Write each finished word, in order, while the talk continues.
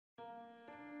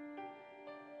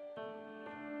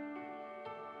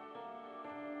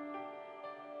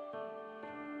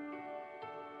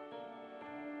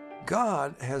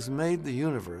God has made the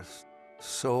universe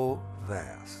so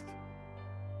vast.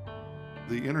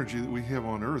 The energy that we have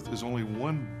on Earth is only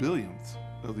 1/billionth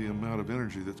of the amount of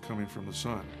energy that's coming from the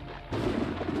sun.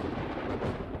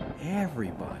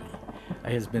 Everybody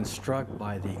has been struck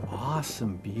by the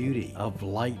awesome beauty of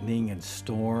lightning and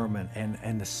storm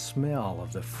and the smell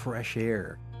of the fresh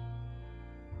air.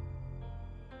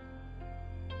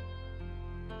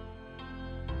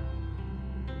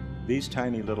 These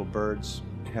tiny little birds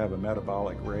have a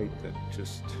metabolic rate that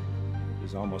just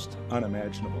is almost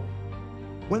unimaginable.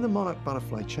 When the monarch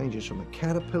butterfly changes from a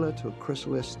caterpillar to a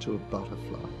chrysalis to a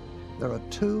butterfly, there are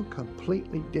two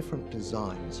completely different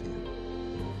designs here.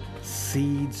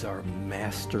 Seeds are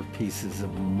masterpieces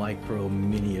of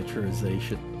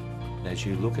micro-miniaturization. As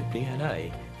you look at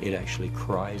DNA, it actually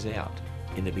cries out,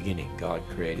 in the beginning, God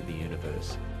created the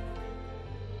universe.